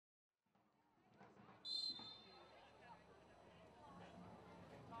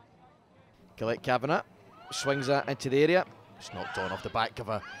Colette Kavanagh swings that into the area. It's knocked on off the back of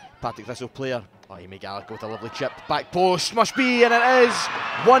a Partick Thistle player. Oh, Amy Gallagher with a lovely chip. Back post, must be, and it is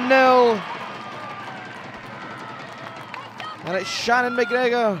 1-0. And it's Shannon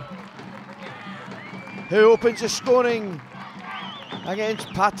McGregor who opens the scoring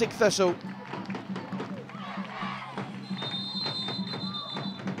against Partick Thistle.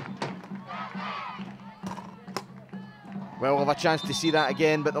 Well, we'll have a chance to see that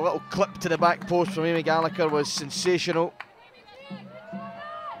again, but the little clip to the back post from Amy Gallagher was sensational.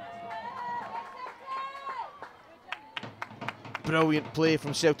 Brilliant play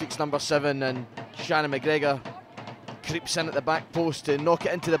from Celtic's number 7, and Shannon McGregor creeps in at the back post to knock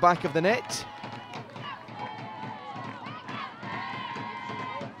it into the back of the net.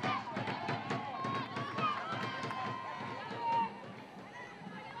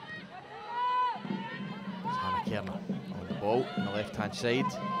 On the ball on the left hand side,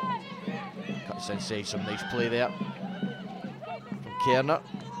 cuts inside, some nice play there from Kerner.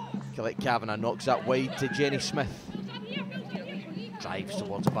 Colette Kavanagh knocks that wide to Jenny Smith, drives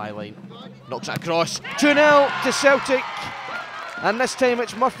towards the byline, knocks it across. 2-0 to Celtic, and this time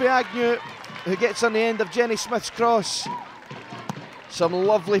it's Murphy Agnew who gets on the end of Jenny Smith's cross. Some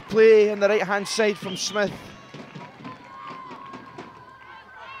lovely play on the right hand side from Smith.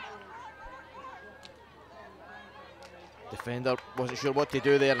 Defender wasn't sure what to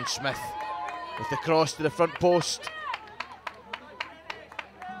do there, and Smith with the cross to the front post.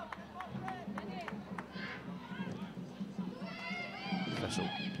 Thistle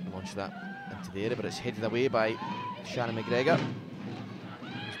launched that into the area, but it's headed away by Shannon McGregor.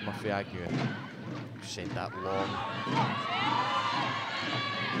 It's Murphy Agnew sent that long.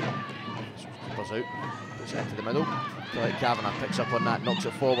 Keeper's out, puts it into the middle. Colette Kavanagh picks up on that, knocks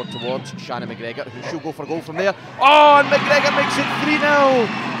it forward towards Shannon McGregor, who she'll go for a goal from there. Oh, and McGregor makes it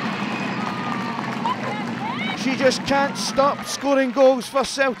 3-0. She just can't stop scoring goals for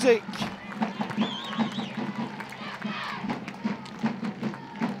Celtic.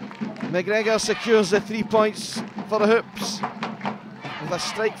 McGregor secures the 3 points for the Hoops with a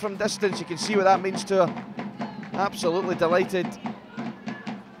strike from distance. You can see what that means to her. Absolutely delighted.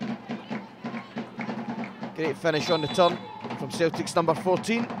 Great finish on the turn from Celtic's number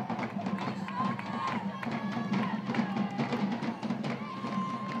 14.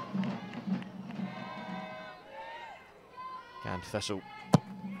 Can Thistle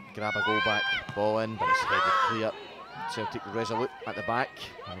grab a goal back, ball in, but it's headed clear. Celtic resolute at the back,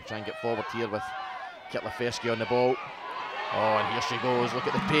 and we'll try and get forward here with Kirkintilloch on the ball. Oh, and here she goes, look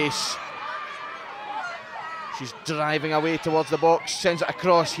at the pace. She's driving away towards the box, sends it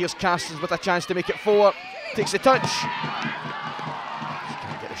across. Here's Castens with a chance to make it 4. Takes the touch. She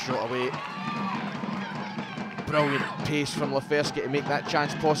can't get the shot away. Brilliant pace from Lithuania to make that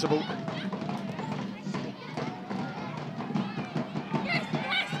chance possible.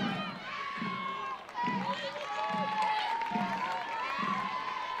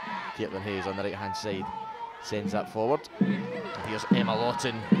 Caitlin Hayes on the right hand side sends that forward. And here's Emma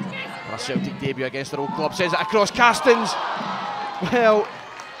Lawton on a Celtic debut against her old club, sends it across. Castens. Well,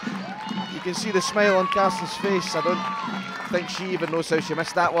 you can see the smile on Castens' face. I don't think she even knows how she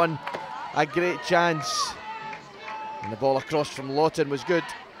missed that one. A great chance. And the ball across from Lawton was good.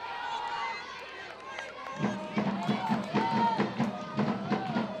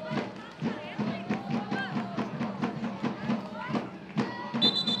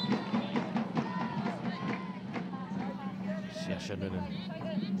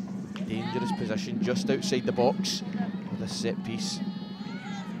 Dangerous position just outside the box with a set piece.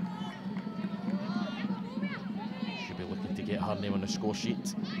 Should be looking to get her name on the score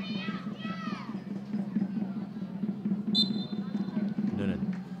sheet.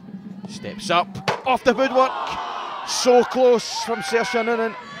 Noonan steps up off the woodwork. So close from Saoirse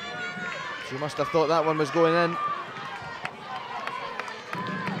Noonan. She must have thought that one was going in.